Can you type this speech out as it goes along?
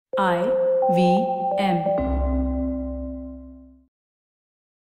IVM.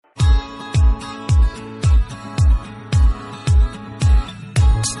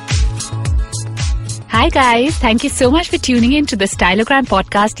 Hi guys, thank you so much for tuning in to the Stylogram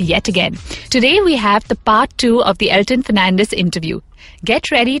podcast yet again. Today we have the part 2 of the Elton Fernandez interview.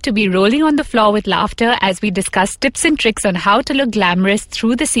 Get ready to be rolling on the floor with laughter as we discuss tips and tricks on how to look glamorous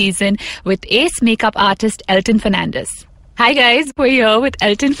through the season with ace makeup artist Elton Fernandez. Hi guys, we're here with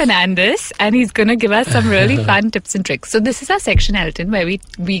Elton Fernandez and he's going to give us some really fun tips and tricks. So this is our section, Elton, where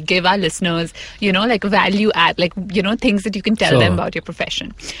we give our listeners, like value add, things that you can tell them about your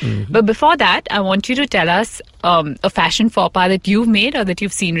profession. Mm-hmm. But before that, I want you to tell us a fashion faux pas that you've made or that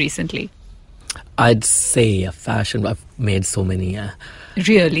you've seen recently. I'd say a fashion, I've made so many.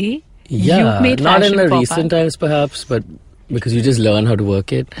 Really? Yeah, You've made not in the faux recent times perhaps, but because you just learn how to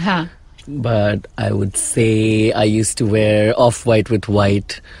work it. Huh. But I would say I used to wear off-white with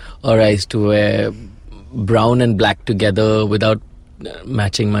white, or I used to wear brown and black together without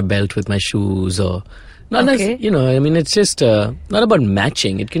matching my belt with my shoes, or not. Okay. It's just not about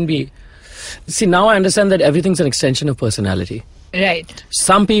matching. It can be. See, now I understand that everything's an extension of personality. Right.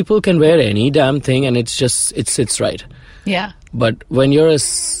 Some people can wear any damn thing, and it sits right. Yeah. But when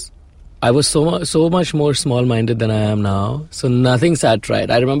I was so much more small-minded than I am now, so nothing sat right.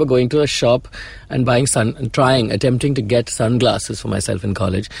 I remember going to a shop and attempting to get sunglasses for myself in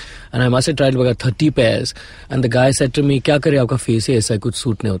college, and I must have tried about 30 pairs. And the guy said to me, "Kya kare aapka face hai, aisa kuch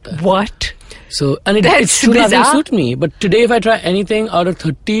suit nahi hota hai." What? So, and it should have suit me. But today, if I try anything, out of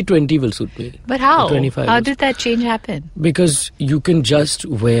 30, 20 will suit me. But how? 25. How did that change happen? Because you can just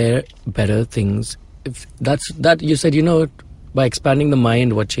wear better things. If that you said, by expanding the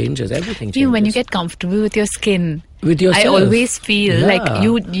mind, what changes? Everything changes. When you get comfortable with your skin, with yourself, I always feel like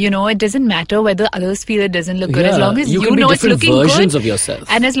it doesn't matter whether others feel it doesn't look good, as long as you can know be it's looking versions good. Of yourself.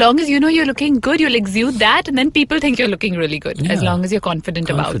 And as long as you know you're looking good, you'll exude that, and then people think you're looking really good, as long as you're confident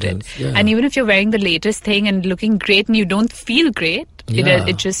about it. Yeah. And even if you're wearing the latest thing and looking great and you don't feel great,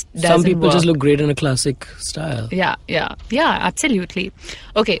 it just doesn't Some people work. just look great in a classic style. Yeah, absolutely.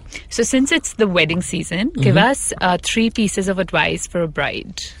 Okay, so since it's the wedding season, give us 3 pieces of advice for a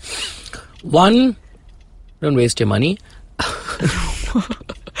bride. 1, don't waste your money.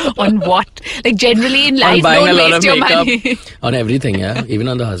 On what? Like generally in life, on buying don't a lot waste of your makeup, money. On everything, even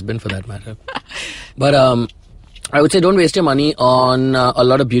on the husband for that matter. But I would say don't waste your money on a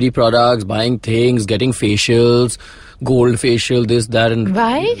lot of beauty products, buying things, getting facials, gold facial, this, that, and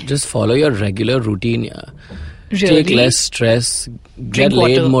why? Just follow your regular routine. Really? Take less stress, get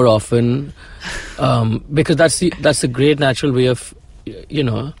laid more often, because that's a great natural way of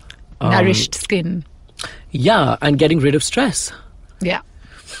nourished skin. Yeah, and getting rid of stress. Yeah.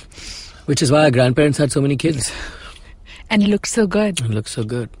 Which is why our grandparents had so many kids. And looked so good.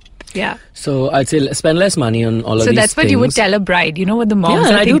 Yeah. So I'd say spend less money on all of these things. So that's what you would tell a bride. You know what the moms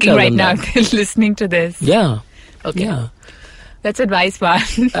are thinking right now? They're listening to this. Yeah. Okay. Yeah. That's advice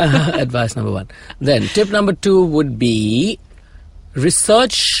 1. Advice number 1. Then tip number 2 would be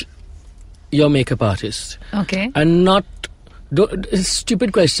research your makeup artist. Okay. And not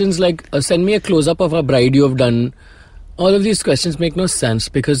stupid questions like send me a close-up of a bride you have done. All of these questions make no sense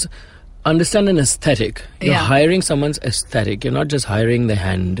because understand an aesthetic. You're hiring someone's aesthetic. You're not just hiring the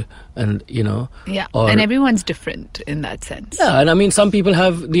hand and, Yeah, and everyone's different in that sense. Yeah, and I mean, some people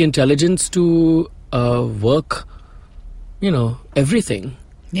have the intelligence to work, everything.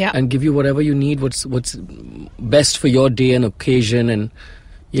 Yeah. And give you whatever you need, what's best for your day and occasion, and,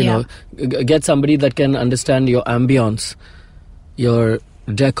 get somebody that can understand your ambience, your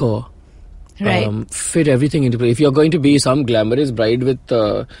decor. Right. Fit everything into place. If you're going to be some glamorous bride with,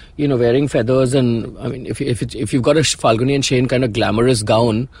 wearing feathers, and I mean, if you've got a Falguni and Shane kind of glamorous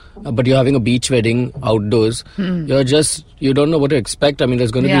gown, but you're having a beach wedding outdoors, you don't know what to expect. I mean,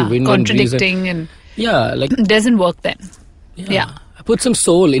 there's going to be wind contradicting and it doesn't work then. Yeah. Put some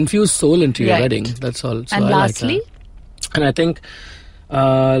infuse soul into your wedding. That's all. So and lastly, and I think,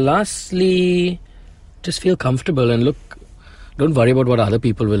 lastly, just feel comfortable and don't worry about what other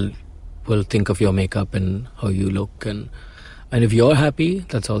people will think of your makeup and how you look, and if you're happy,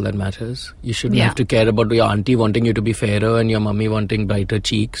 that's all that matters. You shouldn't have to care about your auntie wanting you to be fairer and your mummy wanting brighter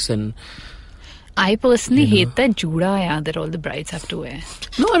cheeks. And I personally hate that juda that all the brides have to wear.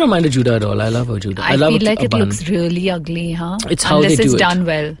 No, I don't mind a juda at all. I love a juda. I feel like it looks really ugly, It's how unless they do it's it. done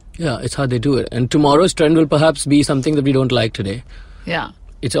well. Yeah, it's how they do it. And tomorrow's trend will perhaps be something that we don't like today. Yeah.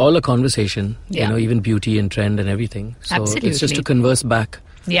 It's all a conversation, even beauty and trend and everything. So Absolutely. It's just to converse back.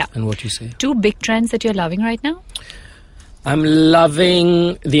 Yeah. And what you say. 2 big trends that you're loving right now? I'm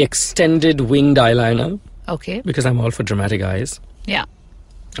loving the extended winged eyeliner. Okay. Because I'm all for dramatic eyes. Yeah.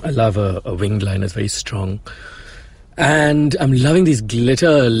 I love a winged liner. It's very strong. And I'm loving these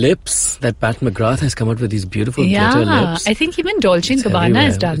glitter lips that Pat McGrath has come out with, these beautiful glitter lips. I think even Dolce & Gabbana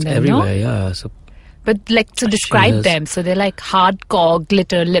has done them, everywhere, no? yeah. So, But describe them. So they're like hardcore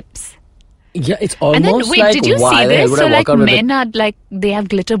glitter lips. yeah, it's And then, almost wait, like did you see why this? would So I walk like out with men are like, they have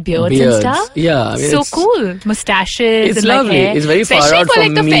glitter beards and stuff. Yeah, I mean, So it's cool. Mustaches it's and lovely. like hair. It's very far Especially out for like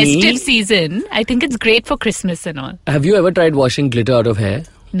from the me. festive season. I think it's great for Christmas and all. Have you ever tried washing glitter out of hair?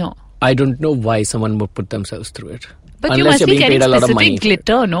 No. I don't know why someone would put themselves through it. But you Unless must you're be being getting paid a lot of money. specific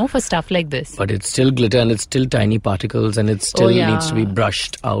glitter, no, for stuff like this. But it's still glitter and it's still tiny particles and it still yeah. needs to be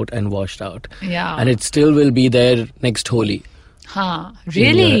brushed out and washed out. Yeah. And it still will be there next Holi. Huh.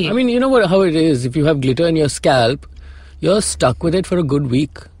 Really? I mean, you know how it is. If you have glitter in your scalp, you're stuck with it for a good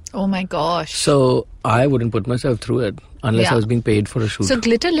week. Oh my gosh. So I wouldn't put myself through it unless Yeah. I was being paid for a shoot. So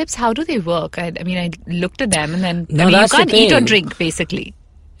glitter lips, how do they work? I mean, I looked at them and then No, you that's the can't eat or thing. drink basically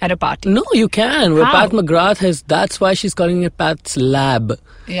at a party. No, you can. Where How? Pat McGrath has, that's why she's calling it Pat's Lab.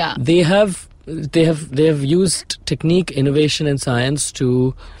 Yeah. They have used technique, innovation, and science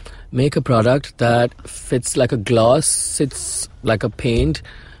to make a product that fits like a gloss, sits like a paint,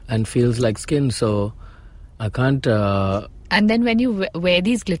 and feels like skin. So I can't. And then when you wear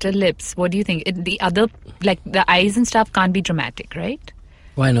these glitter lips, what do you think? The other, like the eyes and stuff, can't be dramatic, right?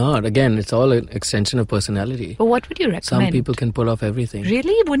 Why not? Again, it's all an extension of personality. But what would you recommend? Some people can pull off everything.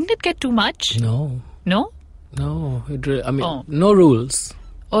 Really? Wouldn't it get too much? No, No? no. I mean, Oh. no rules.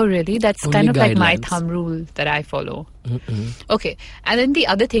 Oh, really? That's Only kind of like my guidelines. thumb rule that I follow. Okay. And then the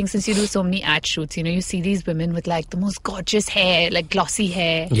other thing, since you do so many ad shoots, you know, you see these women with like the most gorgeous hair, like glossy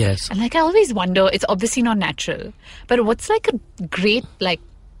hair. Yes. And like I always wonder, it's obviously not natural, but what's like a great like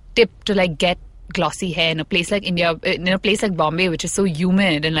tip to like get glossy hair in a place like India, in a place like Bombay, which is so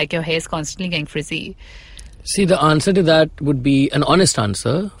humid and like your hair is constantly getting frizzy? See, the answer to that would be an honest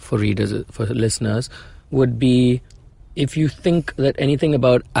answer for readers, for listeners, would be if you think that anything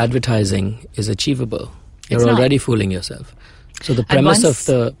about advertising is achievable, you're It's not. already fooling yourself. So the And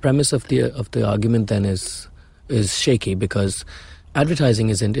premise of the argument then is shaky because advertising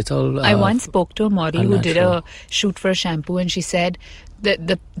isn't. It's all. I once spoke to a model who did unnatural. a shoot for a shampoo, and she said that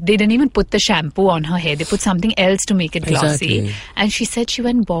they didn't even put the shampoo on her hair. They put something else to make it glossy. Exactly. And she said she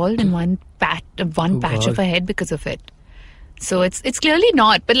went bald in one patch of God. her head because of it. So it's clearly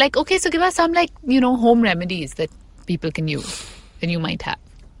not. But like, okay, so give us some like, you know, home remedies that people can use and you might have.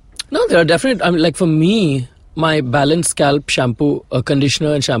 No, there are definite. I mean, like for me, my balanced scalp shampoo,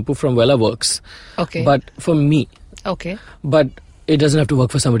 conditioner, and shampoo from Wella works. Okay. But for me, Okay. but it doesn't have to work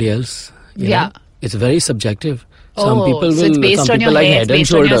for somebody else. you Yeah. know? It's very subjective. Some Oh, people so it's will. based Some on people your like hair, it's Head and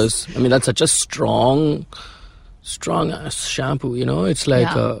based on your- Shoulders. I mean, that's such a strong ass shampoo. You know, it's like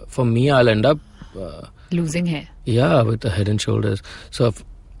Yeah. for me, I'll end up Losing hair. with the Head and Shoulders. So if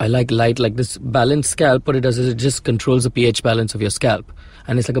I like light, like this balanced scalp. What it does is it just controls the pH balance of your scalp,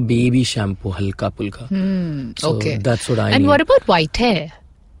 and it's like a baby shampoo, halka pulka. So Okay. that's what I And need. what about white hair?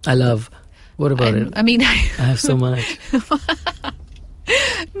 I love. What about it? I mean, I have so much.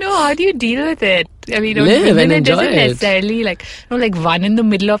 no, how do you deal with it? I mean, Live women, and it enjoy doesn't it. necessarily like, like one in the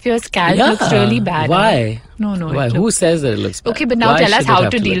middle of your scalp looks really bad. Why? No, no. Why? it Who looks- says that it looks bad? Okay, but now Why tell us should how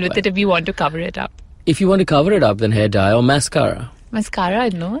have to deal look with bad? it if you want to cover it up. If you want to cover it up, then hair dye or mascara. Mascara,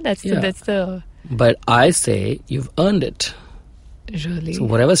 no, that's Yeah. the But I say you've earned it. really. So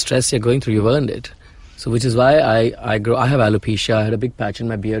whatever stress you're going through, you've earned it. So which is why I have alopecia. I had a big patch in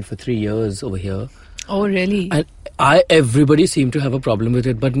my beard for 3 years over here. Oh, really? And everybody seemed to have a problem with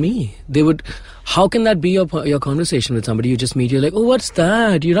it, but me. They would. How can that be your conversation with somebody you just meet? You're like, oh, what's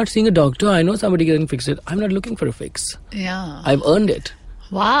that? You're not seeing a doctor. I know somebody can fix it. I'm not looking for a fix. Yeah. I've earned it.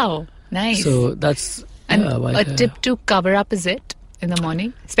 Wow. Nice. So that's and white a hair. tip to cover up is it in the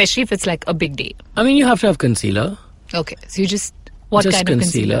morning, especially if it's like a big day. I mean, you have to have concealer Okay, so you just what Just kind of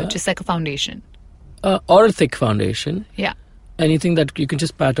concealer? concealer. Just like a foundation. or a thick foundation. Yeah. Anything that you can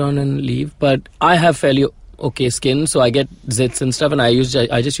just pat on and leave. But I have fairly okay skin, so I get zits and stuff, and I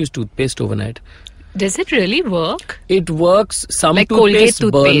just use toothpaste overnight. Does it really work? It works. Some Like Colgate toothpaste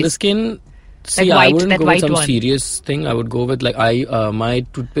burn the toothpaste. skin. See, Like I white- wouldn't that go white with some one. serious thing. I would go with like my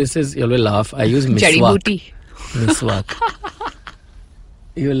toothpaste is. You'll laugh. I use Jari miswak. booty. Miswak.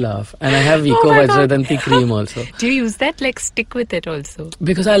 You'll laugh. And I have Eco Oh my God. Vajradanti cream also. Do you use that? Like stick with it also.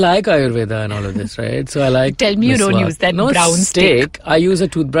 Because I like Ayurveda and all of this, right? So I like. Tell me you don't miswak. use that no, brown stick. I use a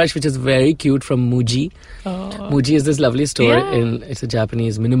toothbrush which is very cute from Muji. Muji is this lovely store Yeah. it's a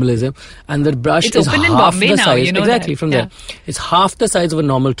Japanese minimalism, and the brush It's is open in half Bombay the now, size. you know exactly that. from Yeah. there. It's half the size of a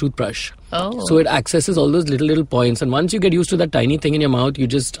normal toothbrush. Oh. So it accesses all those little points. And once you get used to that tiny thing in your mouth, you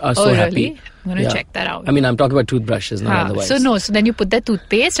just are so Oh, happy. really? I'm going to check that out. I mean, I'm talking about toothbrushes, not otherwise. So then you put that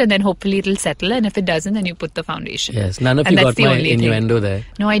toothpaste and then hopefully it'll settle. And if it doesn't, then you put the foundation. Yes, none of And you that's got the my only innuendo there.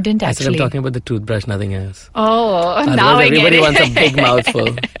 No, I didn't I said actually. I'm talking about the toothbrush, nothing else. Oh, Otherwise, now I get everybody it. wants a big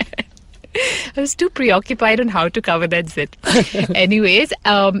mouthful. I was too preoccupied on how to cover that zit. Anyways,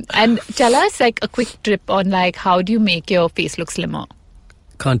 and tell us like a quick trip on like how do you make your face look slimmer?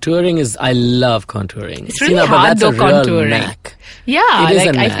 Contouring is, I love contouring. It's really but hard that's though, a real contouring. knack. Yeah, It is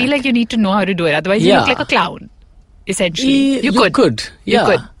like a I knack. feel like you need to know how to do it. Otherwise, you Yeah. look like a clown. Essentially, you could. Yeah. You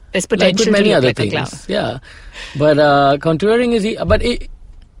could. There's Like potential with many to look other like things. a clown. Yeah. But contouring is,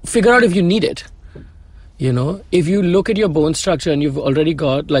 figure out if you need it. You know, if you look at your bone structure and you've already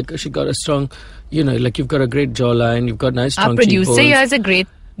got, like, she got a strong, you know, like you've got a great jawline, you've got nice strong Our producer cheekbones. here has a great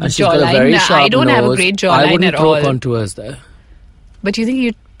And she's got a very jawline. sharp I don't have a nose. great I jawline wouldn't at throw all. contours there. But you think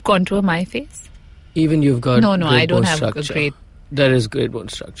you'd contour my face? Even you've got No, great I don't bone have a structure. great. There is great bone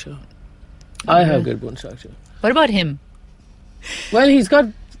structure. I have great bone structure. What about him? Well, he's got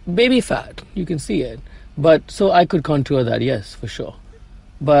baby fat. You can see it. But so I could contour that, yes, for sure.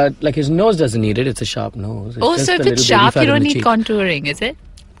 But like his nose doesn't need it. It's a sharp nose. It's Oh, just so a if little it's baby sharp, fat you in don't the need cheek. contouring, is it?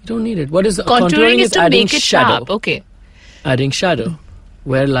 You don't need it. What is Contouring is to adding make it shadow. sharp. Okay. Adding shadow.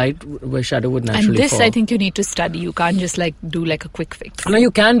 Where shadow would naturally And this, fall. I think you need to study. You can't just like do like a quick fix. No,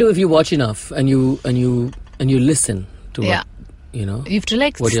 you can do if you watch enough and you listen to Yeah. what, you know. You have to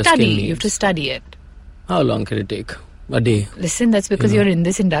like What your study. skin You have to needs. study it. How long can it take? A day. Listen, that's because you're in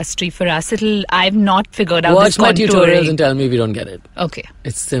this industry. For us, I've not figured out Watch this my tutorials contouring. and tell me if you don't get it. Okay.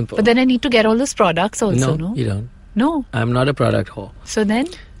 It's simple. But then I need to get all those products also, no? you don't. No. I'm not a product whore. So then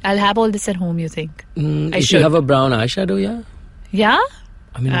I'll have all this at home, you think? I If should. you have a brown eyeshadow, yeah. Yeah?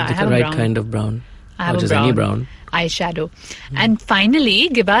 I mean, I get have the a right brown. kind of brown. I have Or a just any brown. eyeshadow. And finally,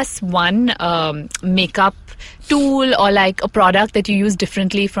 give us one makeup tool or like a product that you use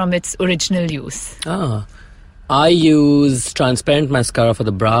differently from its original use. I use transparent mascara for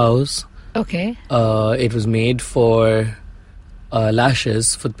the brows. Okay. It was made for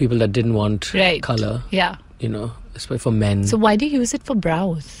lashes for people that didn't want Right. color. Yeah. You know, especially for men. So why do you use it for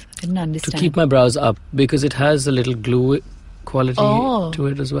brows? I didn't to understand. keep my brows up because it has a little glue quality Oh. to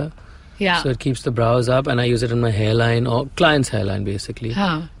it as well. yeah. So it keeps the brows up, and I use it on my hairline or client's hairline basically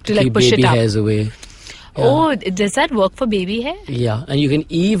Huh. to To like keep push baby it up. hairs away. Oh, does that work for baby hair? Yeah, and you can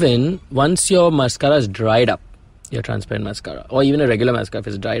even once your mascara is dried up, your transparent mascara, or even a regular mascara if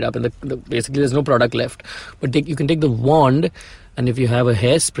it's dried up, and basically there's no product left. But you can take the wand, and if you have a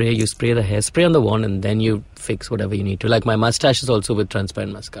hairspray, you spray the hairspray on the wand, and then you fix whatever you need to. Like my mustache is also with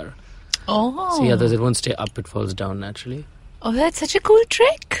transparent mascara. Oh. See, others it won't stay up; it falls down naturally. Oh, that's such a cool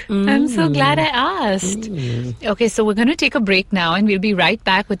trick. I'm so glad I asked. Okay, so we're going to take a break now and we'll be right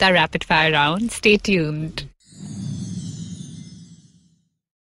back with our rapid fire round. Stay tuned.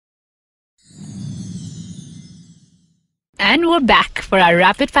 And we're back for our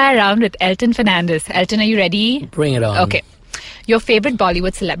rapid fire round with Elton Fernandez. Elton, are you ready? Bring it on. Okay. Your favorite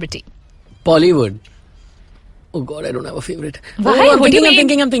Bollywood celebrity? Bollywood. Oh God, I don't have a favorite. Why? Oh, What do you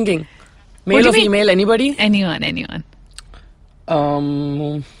mean? I'm thinking. do Male you or mean? female? Anybody? Anyone.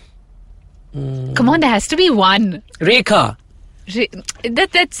 Um, Come on, there has to be one. Rekha.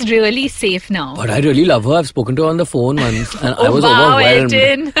 That's really safe now. But I really love her. I've spoken to her on the phone once, and I was wow, overwhelmed.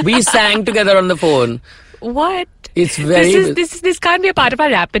 Elton. We sang together on the phone. What? It's very. This can't be a part of our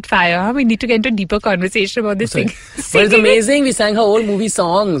rapid fire. Huh? We need to get into a deeper conversation about this thing. But it's amazing. We sang her old movie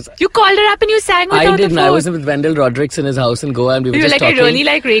songs. You called her up and you sang with her I on the didn't. phone. I was with Wendell Rodrigues in his house in Goa, and we were You were just like, talking. I really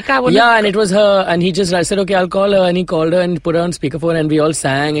like Rekha. Yeah, and it was her, and I said, okay, I'll call her, and he called her and put her on speakerphone, and we all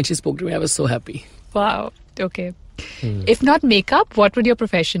sang, and she spoke to me. I was so happy. Wow. Okay. If not makeup, what would your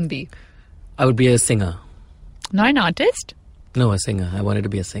profession be? I would be a singer. Not an artist? No, a singer. I wanted to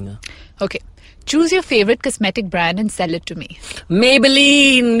be a singer. Okay. Choose your favorite cosmetic brand and sell it to me.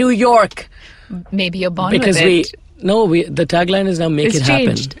 Maybelline, New York. Maybe you're born Because with it. the tagline is now make It's it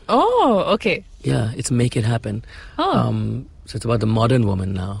changed. happen. Oh, okay. Yeah, it's make it happen. Oh. So it's about the modern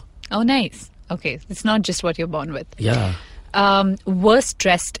woman now. Oh, nice. Okay. It's not just what you're born with. Yeah. Worst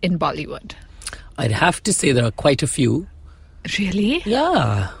dressed in Bollywood. I'd have to say there are quite a few. Really?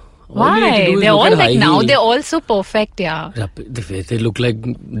 Yeah. All you need to Why? do is They're look all at like high now, heel. they're all so perfect, yeah. They look like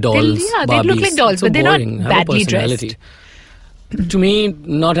dolls. they look Barbies. like dolls, It's so but they're not boring. Have a badly personality. To me,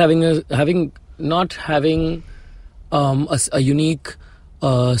 not having a unique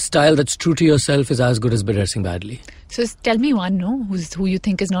style that's true to yourself is as good as dressing badly. So tell me one, no? Who you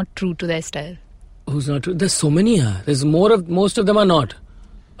think is not true to their style? Who's not true? There's so many. There's most of them are not.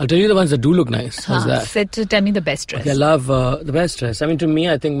 I'll tell you the ones that do look nice. How's that? Tell me the best dress. Okay, I love the best dress. I mean, to me,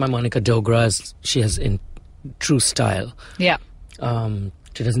 I think my Monica Dogra, she has in true style. Yeah.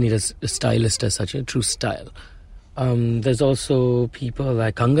 She doesn't need a stylist as such, a true style. There's also people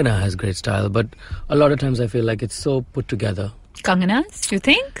like Kangana has great style, but a lot of times I feel like it's so put together. Kangana's, you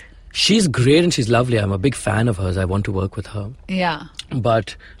think? She's great and she's lovely. I'm a big fan of hers. I want to work with her. Yeah.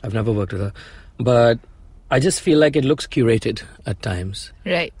 But I've never worked with her. But I just feel like it looks curated at times.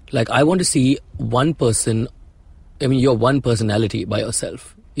 Right. Like I want to see one person. I mean, you're one personality by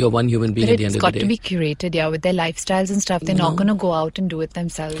yourself. You're one human being But at the end of the day. it's got to be curated, yeah, with their lifestyles and stuff. They're not going to go out and do it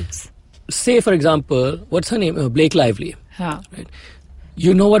themselves. Say, for example, what's her name? Blake Lively. Huh. Right.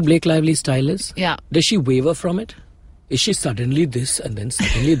 You know what Blake Lively's style is? Yeah. Does she waver from it? Is she suddenly this and then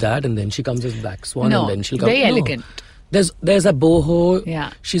suddenly that and then she comes as Black Swan No, and then she'll come... very elegant. There's a boho.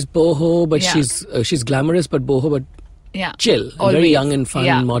 Yeah. She's boho, but Yeah. she's glamorous, but boho, but Yeah. chill. Always. Very young and fun,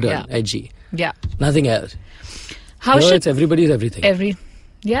 Yeah, modern, yeah. edgy. Yeah. Nothing else. How No, should it's everybody's everything.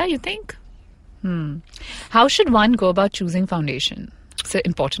 Yeah, you think? How should one go about choosing foundation? It's an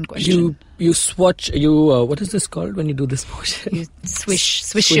important question. You swatch. What is this called when you do this motion? You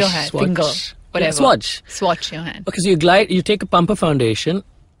swish your hand, swatch. finger, whatever. Yeah, swatch. Swatch your hand. Okay, so you take a pump of foundation,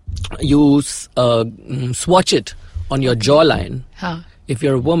 you swatch it on your jawline. Huh. If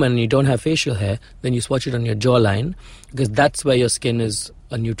you're a woman and you don't have facial hair, then you swatch it on your jawline because that's where your skin is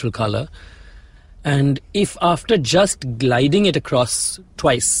a neutral color. And if after just gliding it across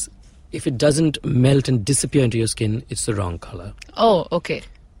twice, if it doesn't melt and disappear into your skin, it's the wrong color. Oh, okay.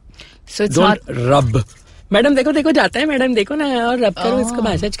 So it's Don't not... rub. Madam, देखो जाता है madam, देखो ना और rub करो इसको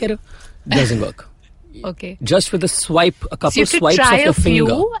massage करो. Doesn't work. Okay. Just with a swipe, a couple So you have to swipes try of your a few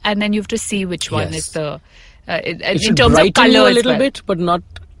finger. and then you have to see which one Yes. is the... It in should terms of brighten color you a as little well. bit, but not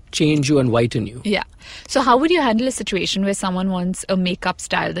change you and whiten you. Yeah. So how would you handle a situation where someone wants a makeup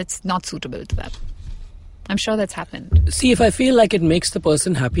style that's not suitable to them? I'm sure that's happened. See, if I feel like it makes the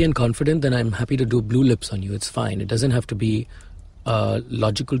person happy and confident, then I'm happy to do blue lips on you. It's fine. It doesn't have to be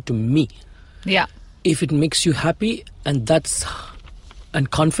logical to me. Yeah. If it makes you happy and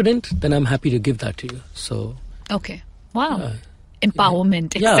confident, then I'm happy to give that to you. So Okay. Wow.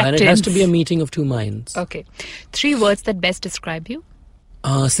 Empowerment, yeah, acceptance. and it has to be a meeting of two minds. Okay. 3 words that best describe you?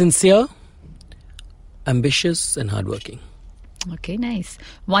 Sincere, ambitious, and hardworking. Okay, nice.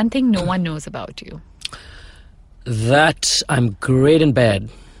 One thing no one knows about you. That I'm great in bed.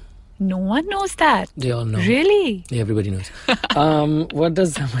 No one knows that. They all know. Really? Yeah, everybody knows. What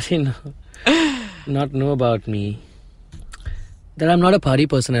does somebody not know about me? That I'm not a party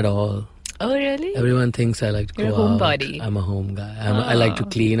person at all. Oh, really? Everyone thinks I like to You're go a out. homebody. I'm a home guy. I like to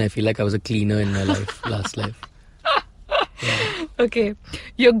clean. I feel like I was a cleaner in my last life. Okay.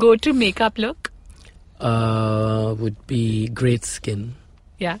 Your go-to makeup look? Would be great skin.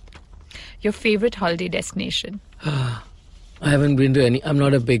 Yeah. Your favorite holiday destination? I haven't been to any. I'm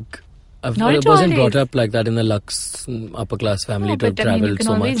not a big. I Not into wasn't brought holidays. up like that in the Lux upper class family No, to have but I mean, you traveled can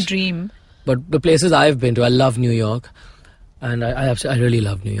so always much. dream. But the places I've been to, I love New York, and I really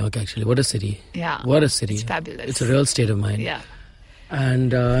love New York. Actually, what a city! Yeah. What a city! It's fabulous. It's a real state of mind. Yeah.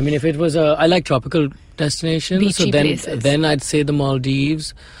 And I mean, if it was I like tropical destinations, so Beachy places. then I'd say the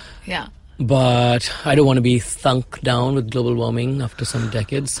Maldives. Yeah. But I don't want to be thunk down with global warming after some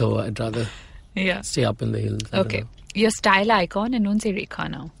decades, so I'd rather Yeah. stay up in the hills. I don't Okay. know. Your style icon, and don't say Rekha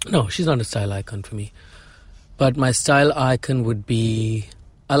now. No, she's not a style icon for me. But my style icon would be,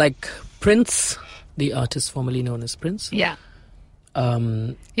 I like Prince, the artist formerly known as Prince. Yeah.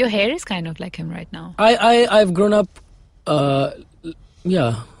 Your hair is kind of like him right now. I've grown up,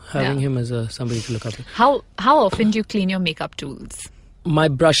 having him as somebody to look up to. How often do you clean your makeup tools? My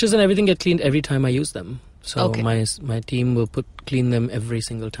brushes and everything get cleaned every time I use them. So Okay. my team will clean them every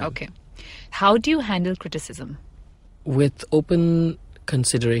single time. Okay. How do you handle criticism? With open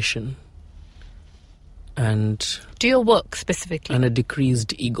consideration and To your work specifically? a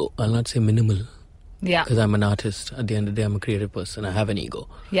decreased ego. I'll not say minimal, Yeah. because I'm an artist. At the end of the day, I'm a creative person. I have an ego.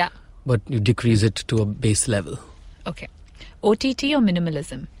 Yeah. But you decrease it to a base level. Okay. OTT or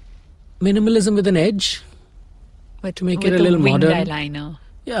minimalism? Minimalism with an edge. To make it a little winged modern. eyeliner.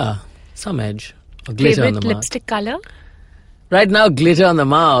 Yeah, some edge. Or glitter on Favorite the mouth. lipstick color? Right now, glitter on the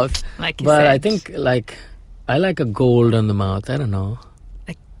mouth. Like you But said. I think I like a gold on the mouth. I don't know.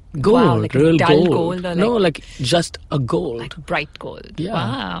 Like Gold, wow, like a real dull gold. gold or No, like, like just a gold. like bright gold. Yeah.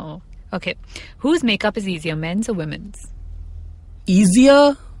 Wow. Okay. Whose makeup is easier, men's or women's?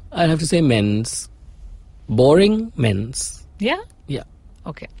 Easier, I'd have to say men's. Boring, men's. Yeah? Yeah.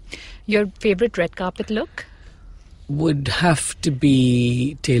 Okay. Your favorite red carpet look? Would have to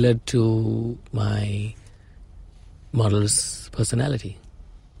be tailored to my model's personality.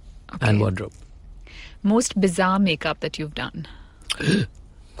 and wardrobe. Most bizarre makeup that you've done?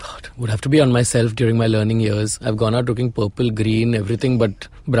 God, would have to be on myself during my learning years. I've gone out looking purple, green, everything but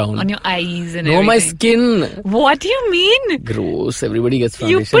brown. On your eyes and no, everything? my skin. What do you mean? Gross. Everybody gets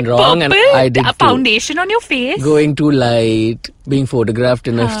You foundation put wrong, purple and I did too. foundation on your face? Going too light, being photographed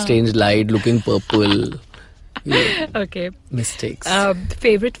in a strange light, looking purple. Yeah, Okay. mistakes.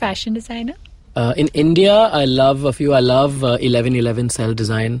 Favorite fashion designer? In India, I love a few. I love 1111 Cell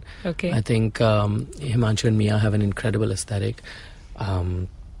Design. Okay. I think Himanshu and Mia have an incredible aesthetic.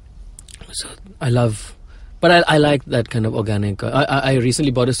 So I love, but I like that kind of organic. I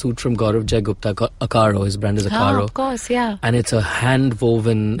recently bought a suit from Gaurav Jai Gupta, Akaro. His brand is Akaro. Of course, yeah. And it's a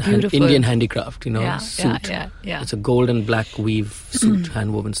hand-woven Beautiful. Indian handicraft, Yeah, suit. yeah. It's a gold and black weave suit,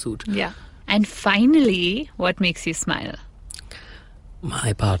 hand-woven suit. Yeah. And finally, what makes you smile?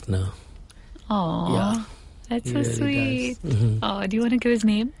 My partner. Oh, Yeah, that's he so really sweet. does. Mhm. Oh, do you want to give his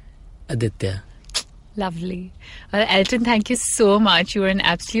name? Aditya. Lovely. Well, Elton, thank you so much. You were an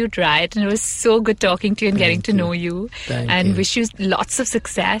absolute riot, and it was so good talking to you and getting to know you. Thank and you. wish you lots of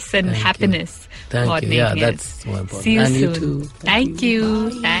success and happiness. Thank more you. than Yeah, anything that's else. more important. See you And soon. you too. Thank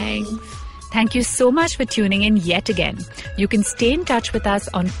you. Thanks. Thank you so much for tuning in yet again. You can stay in touch with us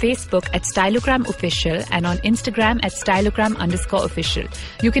on Facebook at Stylogram Official and on Instagram at Stylogram_official.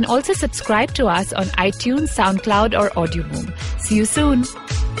 You can also subscribe to us on iTunes, SoundCloud or Audioboom. See you soon.